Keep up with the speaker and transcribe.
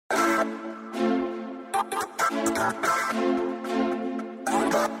Hey,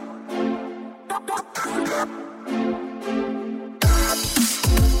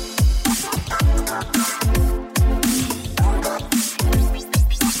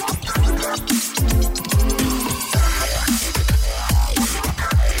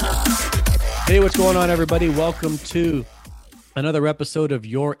 what's going on, everybody? Welcome to another episode of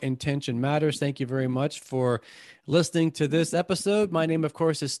Your Intention Matters. Thank you very much for listening to this episode. My name, of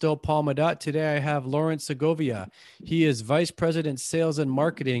course, is still Paul Madat. Today, I have Lawrence Segovia. He is Vice President, Sales and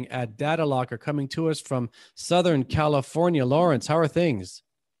Marketing at Data Locker, coming to us from Southern California. Lawrence, how are things?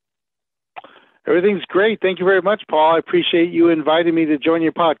 Everything's great. Thank you very much, Paul. I appreciate you inviting me to join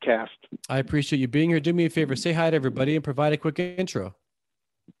your podcast. I appreciate you being here. Do me a favor, say hi to everybody and provide a quick intro.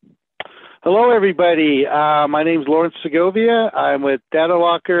 Hello, everybody. My name is Lawrence Segovia. I'm with Data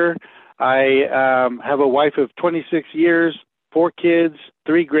Locker. I have a wife of 26 years, 4 kids,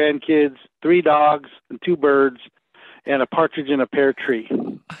 3 grandkids, 3 dogs, and 2 birds, and a partridge in a pear tree.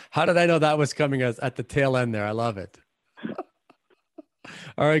 How did I know that was coming at the tail end there? I love it.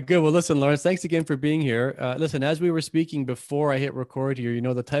 All right, good. Well, listen, Lawrence, thanks again for being here. Listen, as we were speaking before I hit record here, you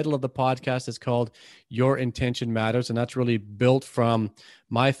know, the title of the podcast is called Your Intention Matters, and that's really built from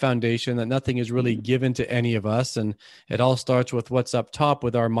my foundation that nothing is really given to any of us. And it all starts with what's up top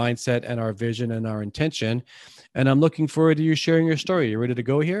with our mindset and our vision and our intention. And I'm looking forward to you sharing your story. You ready to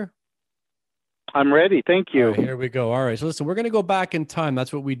go here? I'm ready. Thank you. All right, here we go. All right. So listen, we're going to go back in time.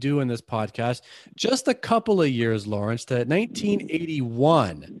 That's what we do in this podcast. Just a couple of years, Lawrence, to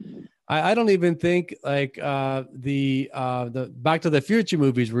 1981. I don't even think like the Back to the Future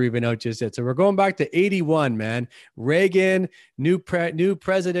movies were even out just yet. So we're going back to 81, man. Reagan, new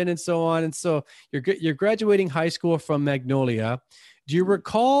president, and so on. And so you're graduating high school from Magnolia. Do you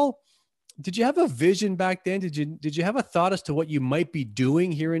recall? Did you have a vision back then? Did you have a thought as to what you might be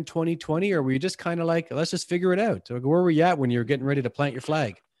doing here in 2020, or were you just kind of like, let's just figure it out? Where were you at when you were getting ready to plant your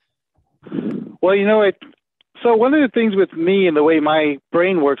flag? Well, you know, so one of the things with me and the way my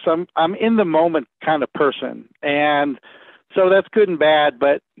brain works, I'm in the moment kind of person, and so that's good and bad.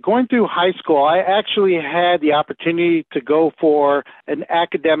 But going through high school, I actually had the opportunity to go for an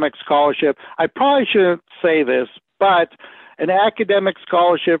academic scholarship. I probably shouldn't say this, but an academic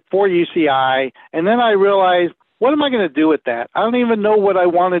scholarship for UCI. And then I realized, what am I going to do with that? I don't even know what I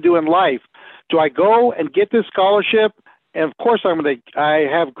want to do in life. Do I go and get this scholarship? And of course, I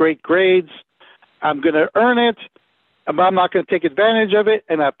have great grades. I'm going to earn it, but I'm not going to take advantage of it,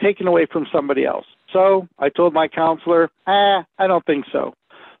 and I've taken away from somebody else. So I told my counselor, I don't think so.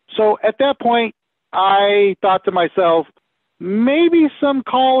 So at that point, I thought to myself, maybe some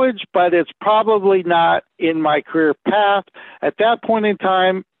college, but it's probably not in my career path. At that point in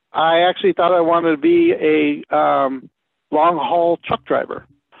time, I actually thought I wanted to be a long-haul truck driver,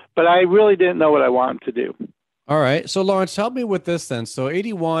 but I really didn't know what I wanted to do. All right. So, Lawrence, help me with this then. So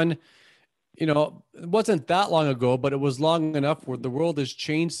 81, you know, it wasn't that long ago, but it was long enough where the world has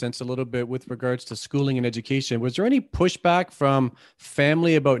changed since a little bit with regards to schooling and education. Was there any pushback from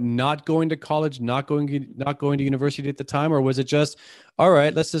family about not going to college, not going to university at the time, or was it just, all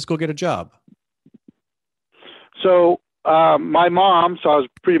right, let's just go get a job? So my mom, so I was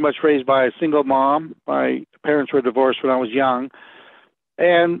pretty much raised by a single mom. My parents were divorced when I was young.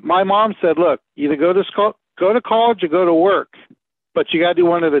 And my mom said, look, either go to college or go to work, but you got to do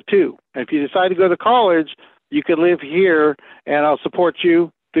one of the two. And if you decide to go to college, you can live here and I'll support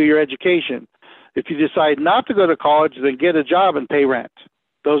you through your education. If you decide not to go to college, then get a job and pay rent.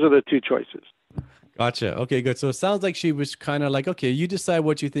 Those are the two choices. Gotcha. Okay, good. So it sounds like she was kind of like, okay, you decide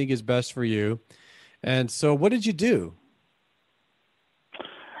what you think is best for you. And so what did you do?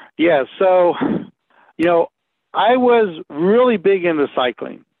 Yeah, so, you know, I was really big into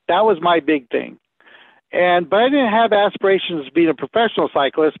cycling. That was my big thing. But I didn't have aspirations of being a professional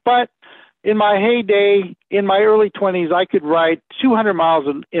cyclist, but in my heyday, in my early 20s, I could ride 200 miles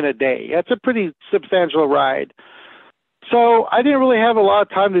in a day. That's a pretty substantial ride. So I didn't really have a lot of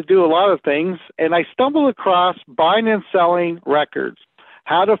time to do a lot of things, and I stumbled across buying and selling records,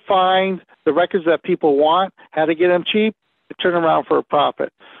 how to find the records that people want, how to get them cheap, and turn them around for a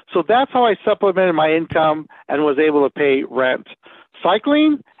profit. So that's how I supplemented my income and was able to pay rent.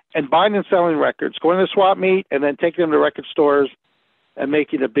 Cycling and buying and selling records, going to swap meet and then taking them to record stores and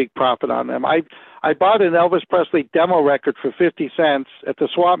making a big profit on them. I bought an Elvis Presley demo record for 50 cents at the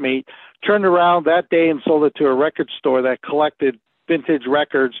swap meet, turned around that day and sold it to a record store that collected vintage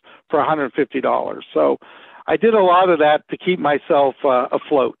records for $150. So I did a lot of that to keep myself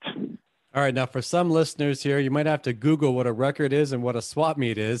afloat. All right. Now, for some listeners here, you might have to Google what a record is and what a swap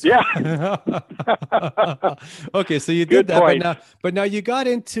meet is. Yeah. Okay. So you did Good that, point. but now you got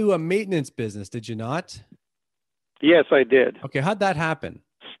into a maintenance business, did you not? Yes, I did. Okay. How'd that happen?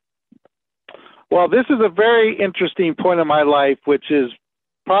 Well, this is a very interesting point of my life, which is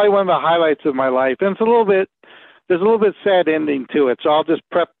probably one of the highlights of my life. And there's a little bit sad ending to it. So I'll just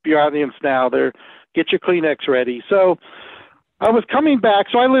prep your audience now. Get your Kleenex ready. So I was coming back.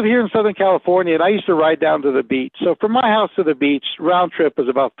 So I live here in Southern California, and I used to ride down to the beach. So from my house to the beach, round trip was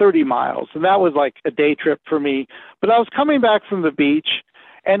about 30 miles. And that was like a day trip for me. But I was coming back from the beach,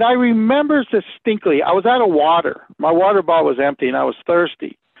 and I remember distinctly, I was out of water. My water bottle was empty, and I was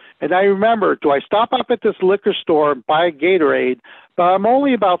thirsty. And I remember, do I stop up at this liquor store and buy a Gatorade, but I'm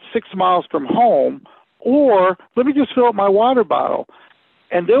only about 6 miles from home, or let me just fill up my water bottle?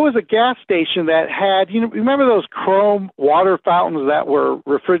 And there was a gas station that had, remember those chrome water fountains that were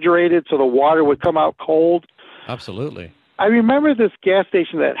refrigerated so the water would come out cold? Absolutely. I remember this gas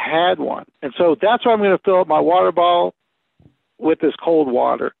station that had one. And so that's why I'm going to fill up my water bottle with this cold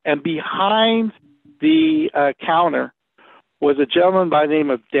water. And behind the counter was a gentleman by the name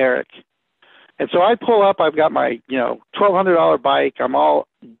of Derek. And so I pull up, I've got my, $1,200 bike, I'm all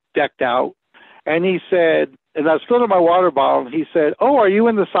decked out. And he said, and I was filling up my water bottle, and he said, "Oh, are you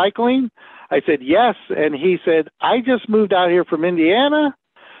into cycling?" I said, "Yes." And he said, "I just moved out here from Indiana.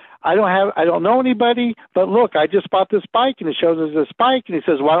 I don't know anybody, but look, I just bought this bike," and he shows us this bike, and he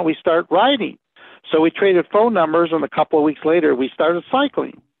says, "Why don't we start riding?" So we traded phone numbers, and a couple of weeks later, we started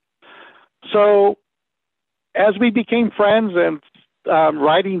cycling. So as we became friends and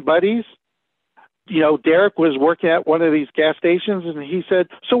riding buddies, Derek was working at one of these gas stations, and he said,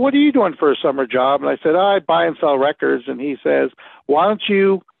 "So what are you doing for a summer job?" And I said, "I buy and sell records." And he says, "Why don't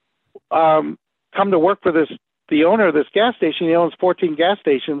you come to work for the owner of this gas station? He owns 14 gas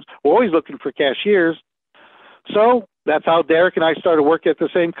stations. We're always looking for cashiers." So that's how Derek and I started working at the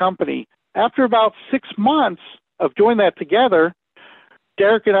same company. After about 6 months of doing that together,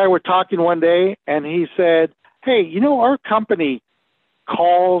 Derek and I were talking one day, and he said, "Hey, our company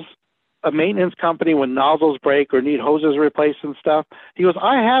calls a maintenance company when nozzles break or need hoses replaced and stuff." He goes,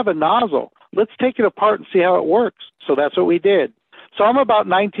 "I have a nozzle. Let's take it apart and see how it works." So that's what we did. So I'm about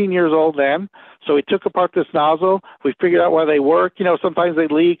 19 years old then. So we took apart this nozzle. We figured out why they work. Sometimes they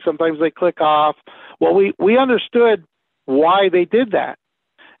leak, sometimes they click off. Well, we understood why they did that.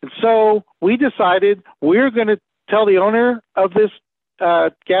 And so we decided we're going to tell the owner of this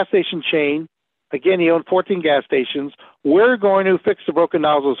gas station chain, again, he owned 14 gas stations, we're going to fix the broken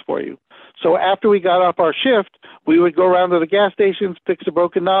nozzles for you. So after we got off our shift, we would go around to the gas stations, fix the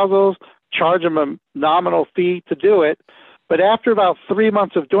broken nozzles, charge them a nominal fee to do it. But after about 3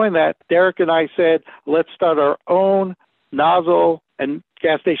 months of doing that, Derek and I said, let's start our own nozzle and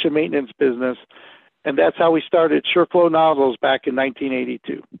gas station maintenance business. And that's how we started SureFlow Nozzles back in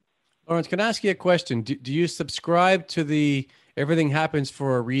 1982. Lawrence, can I ask you a question? Do you subscribe to the everything happens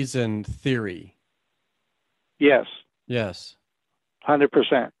for a reason theory? Yes. Yes.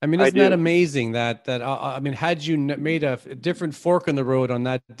 100%. I mean, isn't that amazing that had you made a different fork in the road on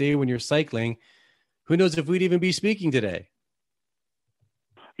that day when you're cycling, who knows if we'd even be speaking today?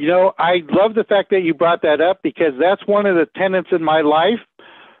 I love the fact that you brought that up, because that's one of the tenets in my life.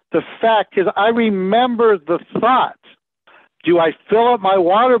 The fact is, I remember the thought, do I fill up my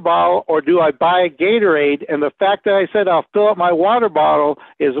water bottle or do I buy a Gatorade? And the fact that I said I'll fill up my water bottle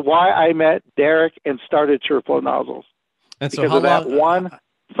is why I met Derek and started SureFlow Nozzles. And so because of that one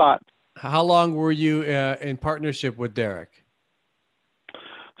thought. How long were you in partnership with Derek?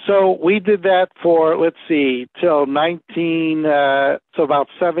 So we did that for, till so about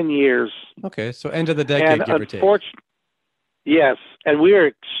 7 years. Okay, so end of the decade, give or take. Yes, and we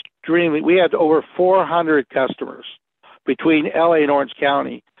had over 400 customers between LA and Orange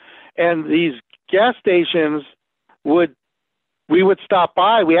County. And these gas stations we would stop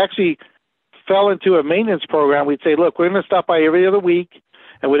by. We actually fell into a maintenance program. We'd say, look, we're going to stop by every other week,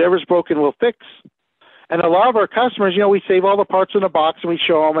 and whatever's broken, we'll fix. And a lot of our customers, we save all the parts in a box and we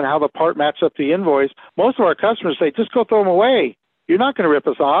show them and how the part matches up to the invoice. Most of our customers say, just go throw them away. You're not going to rip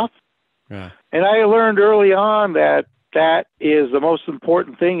us off. Yeah. And I learned early on that is the most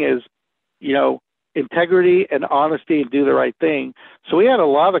important thing is, integrity and honesty and do the right thing. So we had a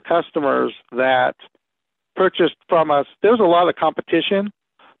lot of customers that purchased from us. There was a lot of competition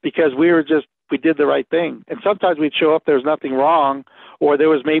because we did the right thing. And sometimes we'd show up, there's nothing wrong, or there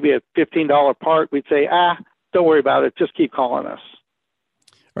was maybe a $15 part. We'd say, don't worry about it. Just keep calling us.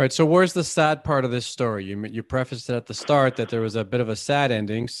 All right. So where's the sad part of this story? You prefaced it at the start that there was a bit of a sad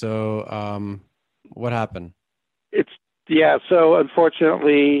ending. So what happened? Yeah. So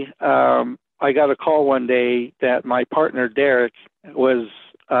unfortunately, I got a call one day that my partner Derek was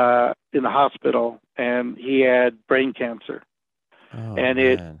in the hospital and he had brain cancer, Oh and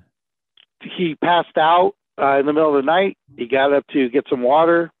man. he passed out in the middle of the night. He got up to get some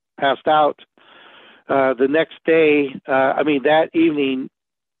water, passed out. The next day, that evening,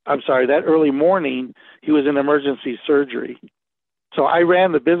 that early morning, he was in emergency surgery. So I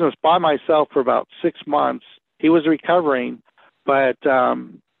ran the business by myself for about 6 months. He was recovering, but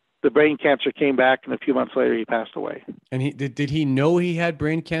the brain cancer came back, and a few months later, he passed away. And did he know he had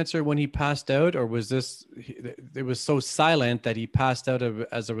brain cancer when he passed out, or was it was so silent that he passed out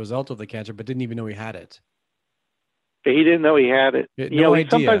as a result of the cancer, but didn't even know he had it? He didn't know he had it. No idea.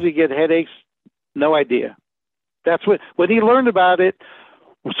 Sometimes he get headaches. No idea. That's when he learned about it.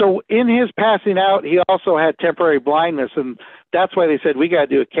 So in his passing out, he also had temporary blindness, and that's why they said we got to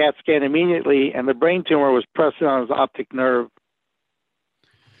do a CAT scan immediately. And the brain tumor was pressing on his optic nerve.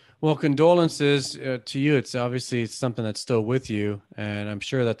 Well, condolences to you. It's obviously something that's still with you, and I'm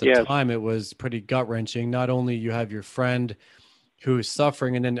sure that the Yes. time it was pretty gut wrenching. Not only you have your friend who is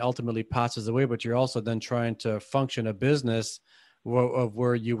suffering and then ultimately passes away, but you're also then trying to function a business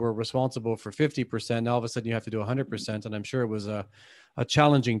where you were responsible for 50%. Now all of a sudden you have to do 100%, and I'm sure it was a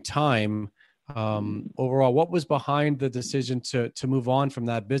challenging time. Overall, what was behind the decision to move on from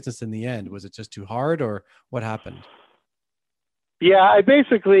that business in the end? Was it just too hard, or what happened? Yeah, I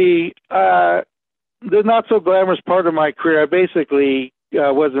basically, the not so glamorous part of my career, I basically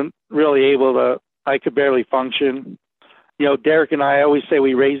wasn't really able to, I could barely function. Derek and I always say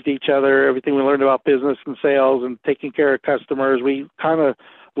we raised each other. Everything we learned about business and sales and taking care of customers, we kind of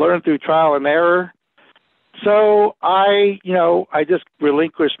learned through trial and error. So I just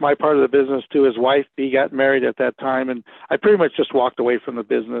relinquished my part of the business to his wife. He got married at that time, and I pretty much just walked away from the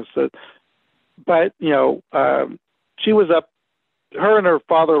business. But she was up. Her and her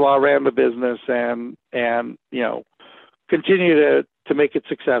father-in-law ran the business, and continue to make it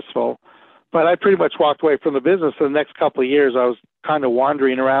successful. But I pretty much walked away from the business. For the next couple of years, I was kind of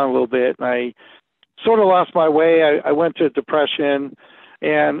wandering around a little bit, and I sort of lost my way. I went to depression,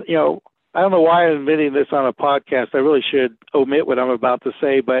 and I don't know why I'm admitting this on a podcast. I really should omit what I'm about to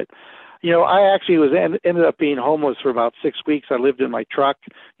say, but I actually ended up being homeless for about 6 weeks. I lived in my truck.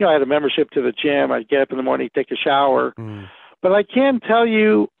 I had a membership to the gym. I'd get up in the morning, take a shower. But I can tell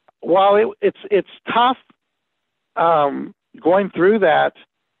you, while it's tough going through that,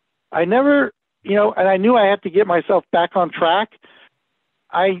 I never, and I knew I had to get myself back on track.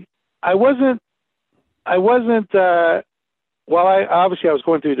 I wasn't. Well, I was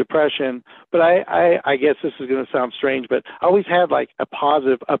going through depression, but I guess this is going to sound strange, but I always had like a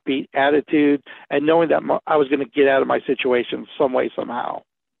positive, upbeat attitude, and knowing that I was going to get out of my situation some way, somehow.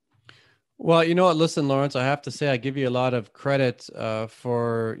 Well, you know what? Listen, Lawrence, I have to say I give you a lot of credit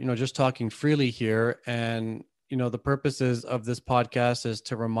for just talking freely here, and the purposes of this podcast is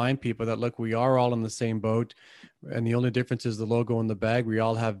to remind people that look, we are all in the same boat, and the only difference is the logo in the bag. We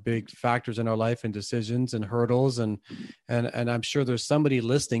all have big factors in our life and decisions and hurdles, and I'm sure there's somebody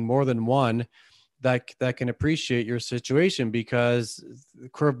listening, more than one, that can appreciate your situation, because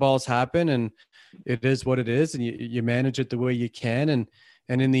curveballs happen, and it is what it is, and you manage it the way you can, and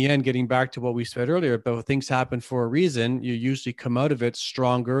in the end, getting back to what we said earlier, but things happen for a reason. You usually come out of it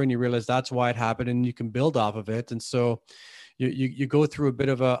stronger, and you realize that's why it happened, and you can build off of it. And so you go through a bit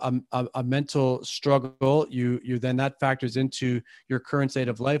of a mental struggle. You then that factors into your current state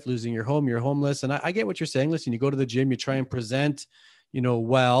of life, losing your home, you're homeless. And I get what you're saying. Listen, you go to the gym, you try and present,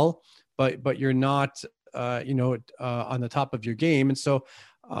 well, but you're not, on the top of your game. And so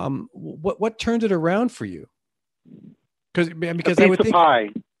what turned it around for you? Because I would think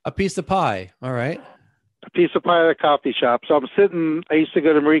a piece of pie. All right. A piece of pie at a coffee shop. So I used to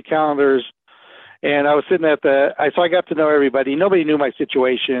go to Marie Callender's, and I was sitting so I got to know everybody. Nobody knew my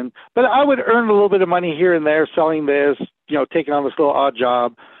situation, but I would earn a little bit of money here and there selling this, taking on this little odd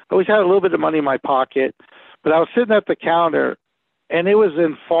job. I always had a little bit of money in my pocket, but I was sitting at the counter, and it was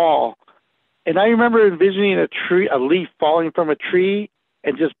in fall. And I remember envisioning a leaf falling from a tree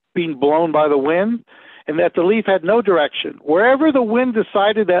and just being blown by the wind. And that the leaf had no direction. Wherever the wind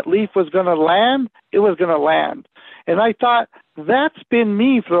decided that leaf was going to land, it was going to land. And I thought, that's been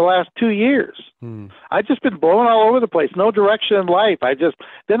me for the last 2 years. I've just been blown all over the place, no direction in life.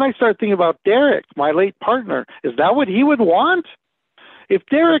 Then I started thinking about Derek, my late partner. Is that what he would want? If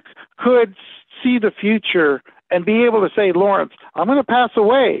Derek could see the future and be able to say, Lawrence, I'm going to pass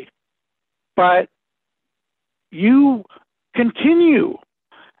away, but you continue.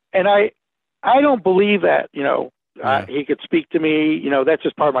 And I don't believe that, Yeah. He could speak to me. You know, that's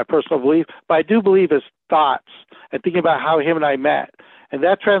just part of my personal belief. But I do believe his thoughts and thinking about how him and I met. And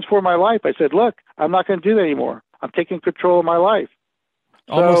that transformed my life. I said, look, I'm not going to do that anymore. I'm taking control of my life.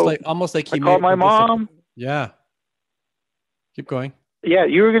 Almost So like he I called made my mom. Yeah. Keep going. Yeah,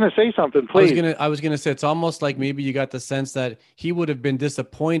 you were going to say something, please. I was gonna say it's almost like maybe you got the sense that he would have been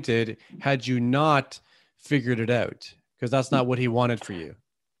disappointed had you not figured it out, because that's not what he wanted for you.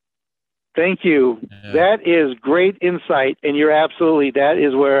 Thank you. Yeah. That is great insight, and you're absolutely, that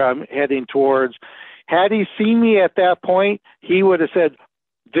is where I'm heading towards. Had he seen me at that point, he would have said,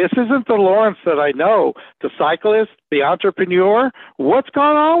 this isn't the Lawrence that I know, the cyclist, the entrepreneur. What's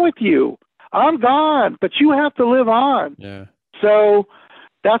going on with you? I'm gone, but you have to live on. Yeah. So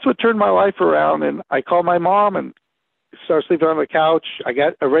that's what turned my life around. And I called my mom and started sleeping on the couch. I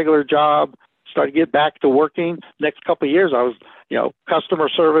got a regular job, started to get back to working. Next couple of years, I was, you know, customer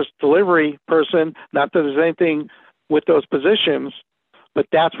service delivery person. Not that there's anything with those positions, but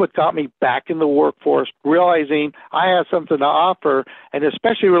that's what got me back in the workforce, realizing I had something to offer, and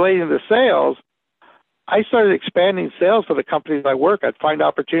especially relating to sales. I started expanding sales for the companies I work. I'd find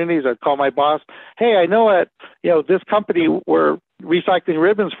opportunities. I'd call my boss. Hey, I know at, you know, this company we're recycling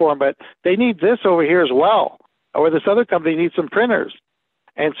ribbons for them, but they need this over here as well. Or this other company needs some printers.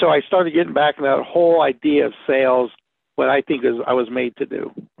 And so I started getting back in that whole idea of sales, what I think is I was made to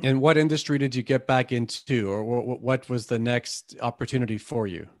do. And what industry did you get back into, or what was the next opportunity for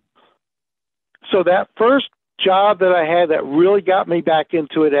you? So that first job that I had that really got me back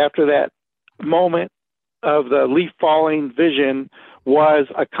into it after that moment of the leaf falling vision was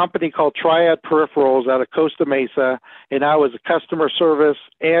a company called Triad Peripherals out of Costa Mesa, and I was a customer service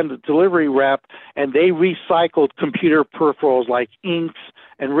and delivery rep, and they recycled computer peripherals like inks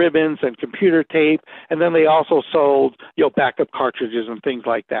and ribbons and computer tape, and then they also sold, you know, backup cartridges and things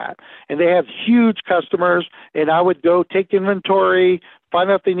like that. And they had huge customers, and I would go take inventory,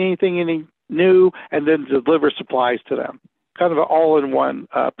 find out if they need anything new, and then deliver supplies to them. Kind of an all-in-one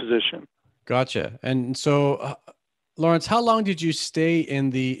position. Gotcha. And so, Lawrence, how long did you stay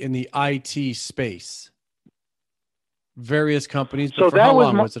in the IT space? Various companies. So for that how was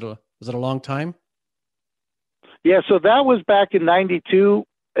long? Was it a long time? Yeah, so that was back in '92,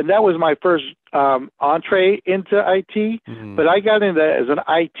 and that was my first entree into IT. But I got into as an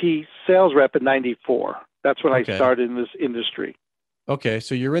IT sales rep in '94. That's when I started in this industry. Okay,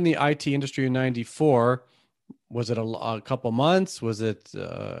 so you're in the IT industry in '94. Was it a couple months? Was it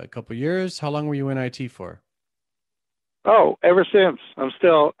a couple years? How long were you in IT for? Oh, ever since. I'm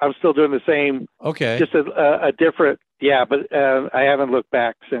still doing the same. Okay. Just a different, yeah, but I haven't looked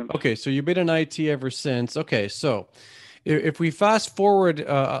back since. Okay, so you've been in IT ever since. Okay, so if we fast forward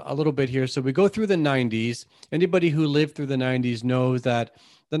a little bit here, so we go through the 90s. Anybody who lived through the 90s knows that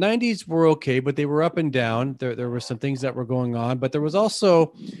the 90s were okay, but they were up and down. There were some things that were going on, but there was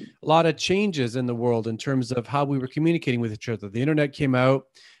also a lot of changes in the world in terms of how we were communicating with each other. The internet came out.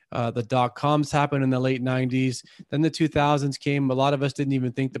 The dot-coms happened in the late 90s. Then the 2000s came. A lot of us didn't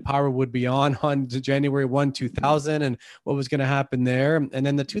even think the power would be on January 1, 2000 and what was going to happen there. And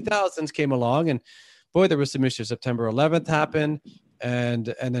then the 2000s came along, and boy, there was some issues. September 11th happened,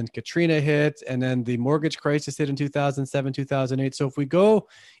 and then Katrina hit, and then the mortgage crisis hit in 2007, 2008. So if we go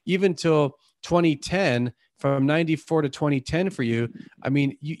even till 2010, from 94 to 2010 for you, I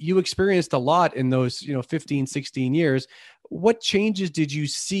mean, you experienced a lot in those, 15, 16 years. What changes did you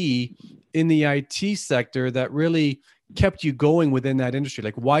see in the IT sector that really kept you going within that industry?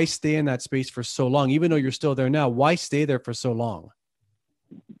 Like, why stay in that space for so long? Even though you're still there now, why stay there for so long?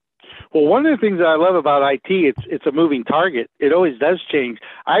 Well, one of the things that I love about IT, it's a moving target. It always does change.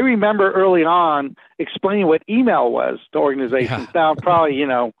 I remember early on explaining what email was to organizations. Yeah. Now, probably,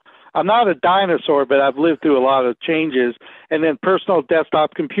 I'm not a dinosaur, but I've lived through a lot of changes. And then personal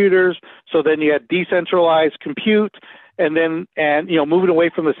desktop computers. So then you had decentralized compute. And moving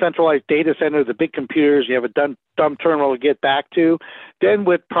away from the centralized data center, the big computers, you have a dumb terminal to get back to. Then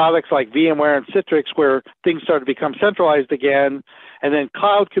with products like VMware and Citrix, where things started to become centralized again, and then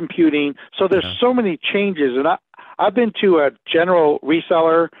cloud computing. So there's so many changes. And I've been to a general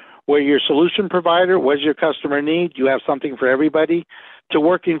reseller where your solution provider, what does your customer need? You have something for everybody, to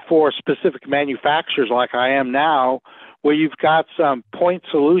working for specific manufacturers like I am now, where you've got some point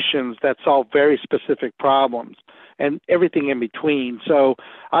solutions that solve very specific problems, and everything in between. So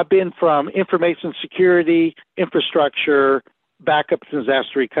I've been from information security, infrastructure, backup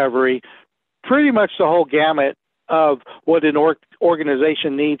disaster recovery, pretty much the whole gamut of what an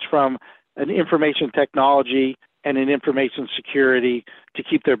organization needs from an information technology and an information security to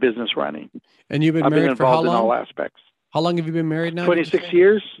keep their business running. And you've been married for how long? In all aspects. How long have you been married now? 26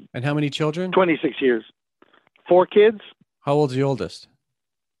 years. And how many children? 26 years. 4 kids. How old's the oldest?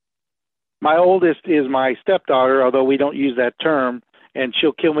 My oldest is my stepdaughter, although we don't use that term, and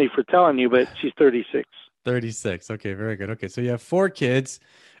she'll kill me for telling you, but she's 36. 36. Okay, very good. Okay, so you have 4 kids.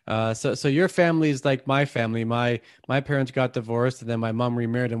 So your family is like my family. My parents got divorced, and then my mom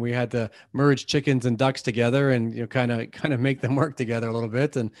remarried, and we had to merge chickens and ducks together, and kind of make them work together a little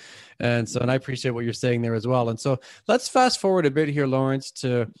bit. And I appreciate what you're saying there as well. And so let's fast forward a bit here, Lawrence,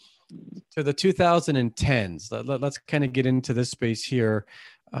 to the 2010s. Let's kind of get into this space here.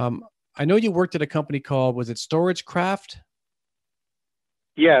 I know you worked at a company called, was it StorageCraft?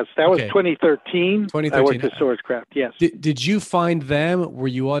 Yes, that was Okay. 2013. 2013. I worked at StorageCraft. Yes. Did you find them? Were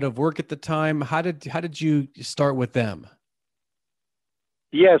you out of work at the time? How did you start with them?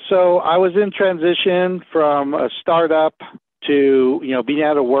 Yeah, so I was in transition from a startup to, being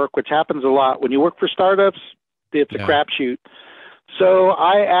out of work, which happens a lot. When you work for startups, it's a crapshoot. So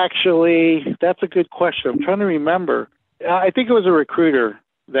that's a good question. I'm trying to remember. I think it was a recruiter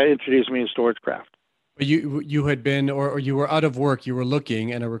that introduced me to StorageCraft. But you had been, or you were out of work, you were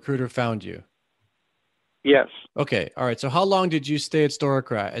looking, and a recruiter found you. Yes. Okay. All right. So how long did you stay at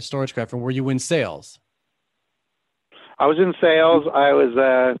StorageCraft, and were you in sales? I was in sales. I was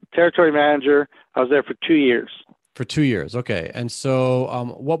a territory manager. I was there for 2 years. For 2 years. Okay. And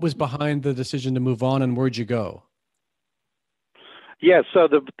so what was behind the decision to move on, and where'd you go? Yes. So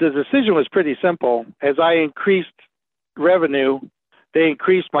the decision was pretty simple. As I increased revenue, they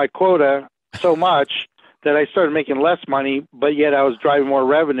increased my quota so much that I started making less money, but yet I was driving more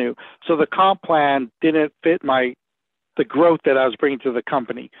revenue. So the comp plan didn't fit the growth that I was bringing to the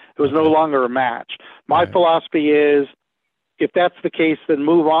company. It was no longer a match. My philosophy is, if that's the case, then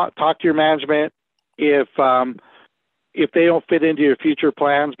move on, talk to your management. If they don't fit into your future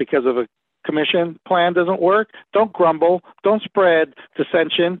plans because of a commission plan doesn't work, don't grumble, don't spread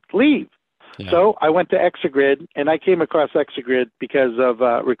dissension, leave. Yeah. So I went to Exagrid, and I came across Exagrid because of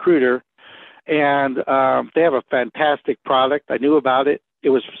a recruiter, and they have a fantastic product. I knew about it. It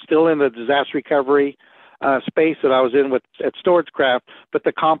was still in the disaster recovery space that I was in at StorageCraft, but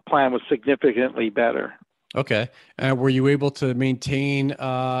the comp plan was significantly better. Okay. Were you able to maintain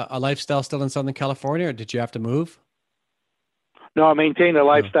a lifestyle still in Southern California, or did you have to move? No, I maintained a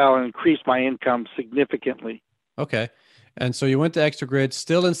lifestyle and increased my income significantly. Okay. And so you went to Exagrid,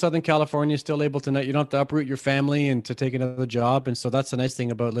 still in Southern California, still able to, you don't have to uproot your family and to take another job. And so that's the nice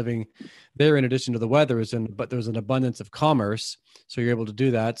thing about living there, in addition to the weather, but there's an abundance of commerce. So you're able to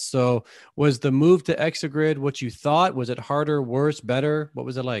do that. So was the move to Exagrid what you thought? Was it harder, worse, better? What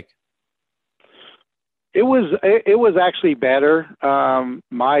was it like? It was actually better.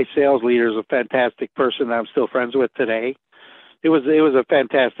 My sales leader is a fantastic person that I'm still friends with today. It was a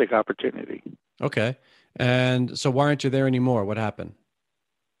fantastic opportunity. Okay. And so why aren't you there anymore? What happened?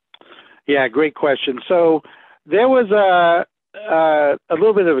 Yeah, great question. So there was a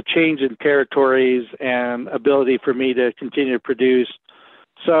little bit of a change in territories and ability for me to continue to produce.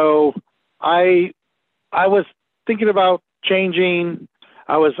 So I was thinking about changing.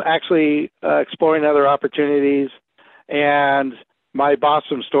 I was actually exploring other opportunities, and my boss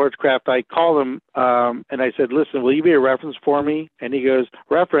from StorageCraft, I called him and I said, "Listen, will you be a reference for me?" And he goes,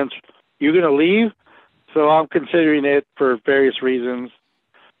 "Reference? You're going to leave?" So I'm considering it for various reasons.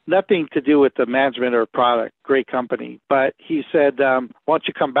 Nothing to do with the management or product. Great company. But he said, "Why don't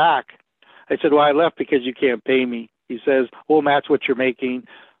you come back?" I said, "Well, I left because you can't pay me." He says, "We'll match what you're making.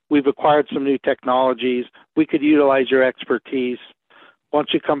 We've acquired some new technologies. We could utilize your expertise. Why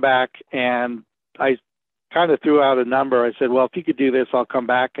don't you come back?" And I kind of threw out a number. I said, "Well, if you could do this, I'll come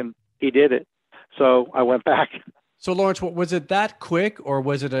back." And he did it. So I went back. So Lawrence, was it that quick, or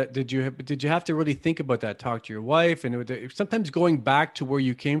was it did you have to really think about that, talk to your wife? And sometimes going back to where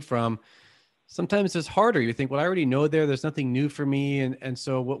you came from, sometimes it's harder. You think, well, I already know there's nothing new for me. And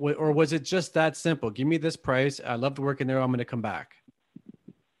so or was it just that simple? Give me this price. I loved working there. I'm going to come back.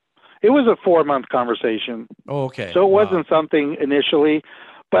 It was a 4-month conversation. Oh, okay. So it wasn't something initially,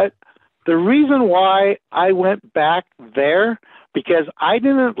 but the reason why I went back there, because I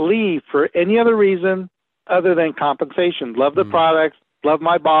didn't leave for any other reason other than compensation. Loved the product, loved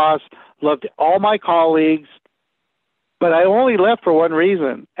my boss, loved all my colleagues, but I only left for one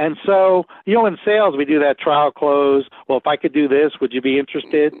reason. And so, in sales, we do that trial close. Well, if I could do this, would you be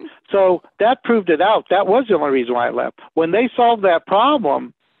interested? So that proved it out. That was the only reason why I left. When they solved that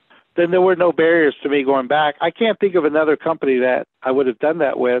problem, then there were no barriers to me going back. I can't think of another company that I would have done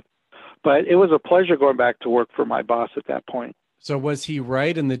that with, but it was a pleasure going back to work for my boss at that point. So was he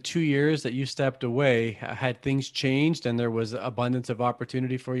right in the 2 years that you stepped away? Had things changed and there was abundance of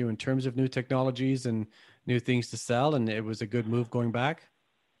opportunity for you in terms of new technologies and new things to sell, and it was a good move going back?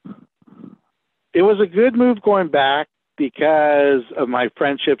 it was a good move going back because of my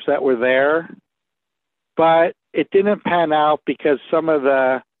friendships that were there, but it didn't pan out because some of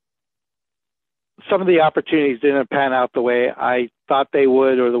the opportunities didn't pan out the way I thought they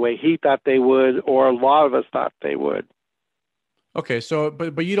would, or the way he thought they would, or a lot of us thought they would. Okay, so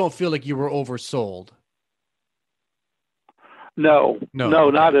but you don't feel like you were oversold? No, Okay.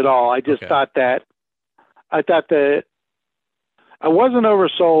 not at all. I just thought that I wasn't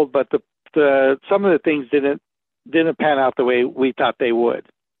oversold, but the some of the things didn't pan out the way we thought they would.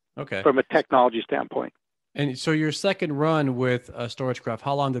 Okay. From a technology standpoint. And so your second run with StorageCraft,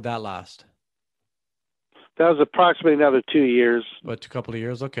 how long did that last? That was approximately another 2 years. But a couple of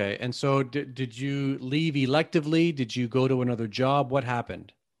years, okay. And so did you leave electively? Did you go to another job? What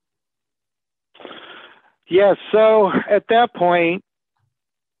happened? Yeah, so at that point,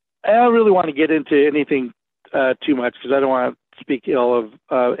 I don't really want to get into anything too much because I don't want to speak ill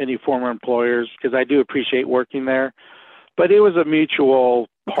of any former employers, because I do appreciate working there. But it was a mutual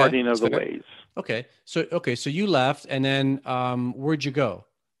parting of the ways. Okay. So you left, and then where'd you go?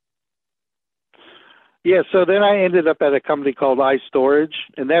 Yeah, so then I ended up at a company called iStorage,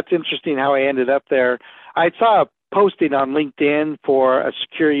 and that's interesting how I ended up there. I saw a posting on LinkedIn for a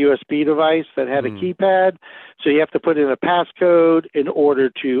secure USB device that had a keypad, so you have to put in a passcode in order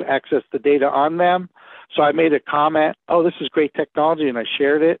to access the data on them. So I made a comment, "Oh, this is great technology," and I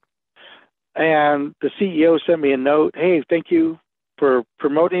shared it. And the CEO sent me a note, "Hey, thank you for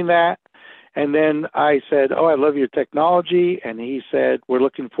promoting that." And then I said, "Oh, I love your technology." And he said, "We're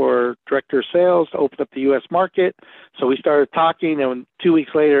looking for director of sales to open up the U.S. market." So we started talking, and 2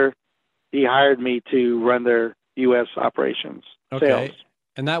 weeks later, he hired me to run their U.S. operations sales.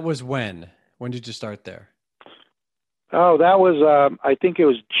 And that was when? When did you start there? Oh, that was, I think it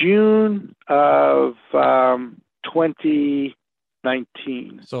was June of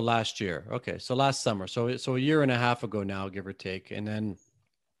 2019. So last year. Okay. So last summer. So a year and a half ago now, give or take. And then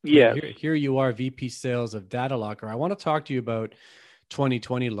here you are, VP Sales of DataLocker. I want to talk to you about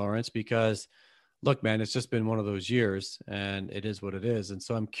 2020, Lawrence, because look, man, it's just been one of those years, and it is what it is. And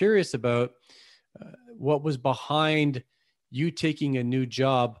so I'm curious about what was behind you taking a new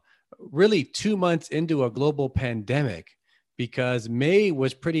job really 2 months into a global pandemic, because May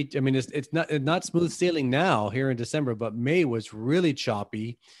was pretty, I mean, it's not smooth sailing now here in December, but May was really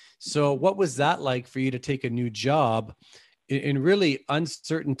choppy. So what was that like for you to take a new job in really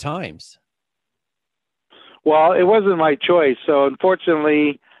uncertain times? Well, it wasn't my choice. So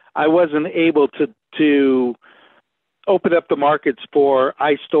unfortunately, I wasn't able to open up the markets for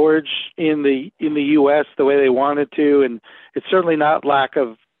iStorage in the U.S. the way they wanted to, and it's certainly not lack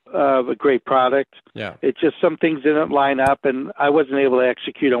of a great product. Yeah, it's just some things didn't line up, and I wasn't able to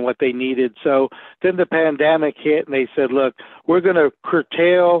execute on what they needed. So then the pandemic hit, and they said, "Look, we're going to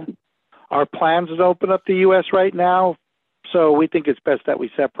curtail our plans to open up the U.S. right now. So we think it's best that we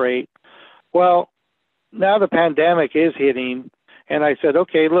separate." Well, now the pandemic is hitting, and I said,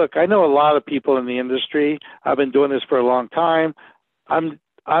 "Okay, look, I know a lot of people in the industry. I've been doing this for a long time. I'm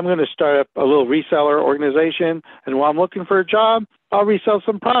going to start up a little reseller organization, and while I'm looking for a job, I'll resell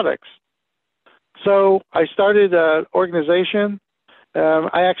some products." So I started an organization.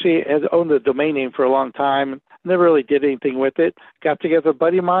 I actually had owned the domain name for a long time, never really did anything with it. Got together with a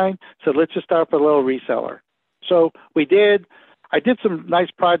buddy of mine, said, "Let's just start up a little reseller." So we did. I did some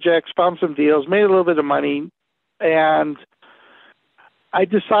nice projects, found some deals, made a little bit of money, and I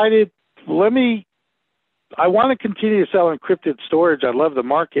decided, I want to continue to sell encrypted storage. I love the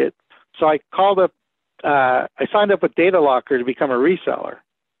market. So I signed up with DataLocker to become a reseller.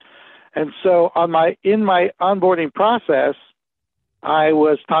 And so in my onboarding process, I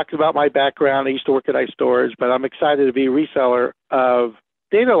was talking about my background. I used to work at iStorage, but I'm excited to be a reseller of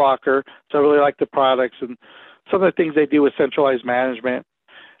DataLocker. So I really like the products and some of the things they do with centralized management.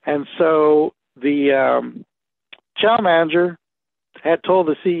 And so the channel manager had told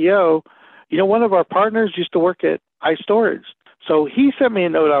the CEO, "One of our partners used to work at iStorage." So he sent me a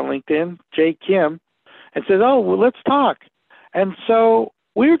note on LinkedIn, Jay Kim, and said, "Oh, well, let's talk." And so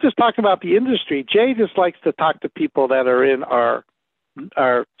we were just talking about the industry. Jay just likes to talk to people that are in our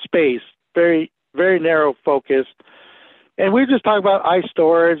space, very, very narrow focused. And we were just talking about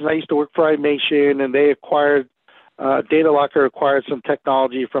iStorage, and I used to work for iMation, and they acquired, DataLocker acquired some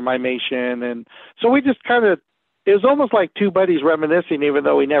technology from iMation. And so we just it was almost like two buddies reminiscing, even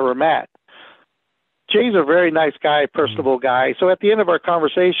though we never met. Jay's a very nice guy, personable guy. So at the end of our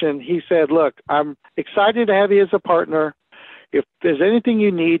conversation, he said, "Look, I'm excited to have you as a partner. If there's anything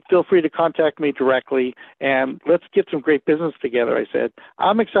you need, feel free to contact me directly, and let's get some great business together." I said,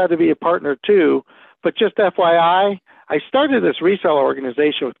 "I'm excited to be a partner too, but just FYI, I started this reseller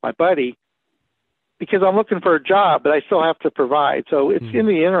organization with my buddy, because I'm looking for a job, but I still have to provide. So it's in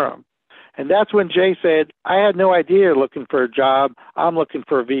the interim. And that's when Jay said, I had no idea you're looking for a job. I'm looking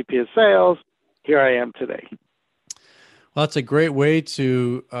for a VP of sales. Here I am today. Well, that's a great way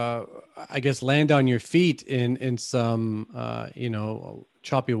to, I guess, land on your feet in some,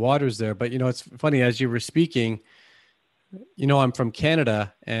 choppy waters there. But, it's funny, as you were speaking, I'm from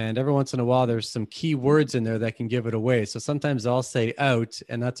Canada, and every once in a while, there's some key words in there that can give it away. So sometimes I'll say out,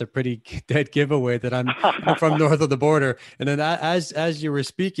 and that's a pretty dead giveaway that I'm from north of the border. And then as you were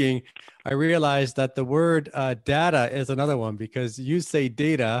speaking, I realized that the word data is another one, because you say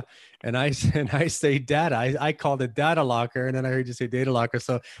data and I say data. I called it data locker, and then I heard you say data locker.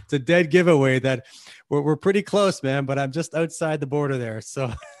 So it's a dead giveaway that we're pretty close, man, but I'm just outside the border there.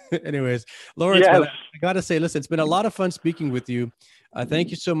 So anyways, Lawrence, Yes. I got to say, listen, it's been a lot of fun speaking with you.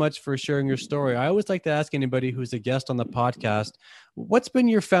 Thank you so much for sharing your story. I always like to ask anybody who's a guest on the podcast, what's been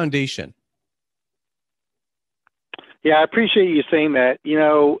your foundation? Yeah, I appreciate you saying that.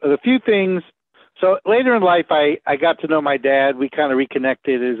 The few things. So later in life, I got to know my dad. We kind of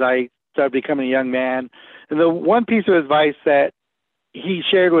reconnected as I started becoming a young man. And the one piece of advice that he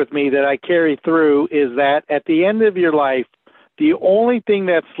shared with me that I carry through is that at the end of your life, the only thing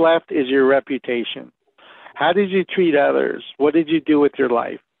that's left is your reputation. How did you treat others? What did you do with your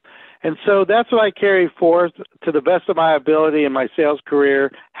life? And so that's what I carry forth to the best of my ability in my sales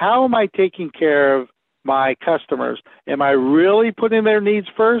career. How am I taking care of my customers? Am I really putting their needs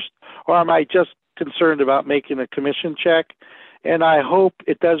first, or am I just concerned about making a commission check? And I hope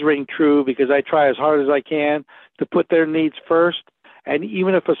it does ring true, because I try as hard as I can to put their needs first. And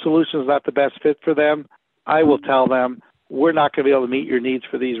even if a solution is not the best fit for them, I will tell them, we're not going to be able to meet your needs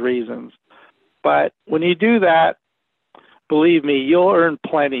for these reasons. But when you do that, believe me, you'll earn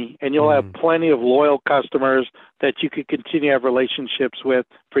plenty, and you'll have plenty of loyal customers that you could continue to have relationships with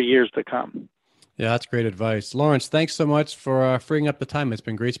for years to come. Yeah, that's great advice. Lawrence, thanks so much for freeing up the time. It's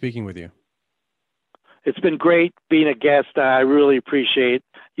been great speaking with you. It's been great being a guest. I really appreciate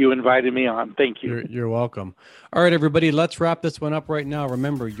you inviting me on. Thank you. You're welcome. All right, everybody, let's wrap this one up right now.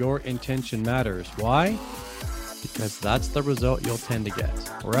 Remember, your intention matters. Why? Because that's the result you'll tend to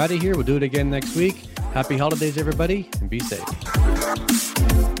get. We're out of here. We'll do it again next week. Happy holidays, everybody, and be safe.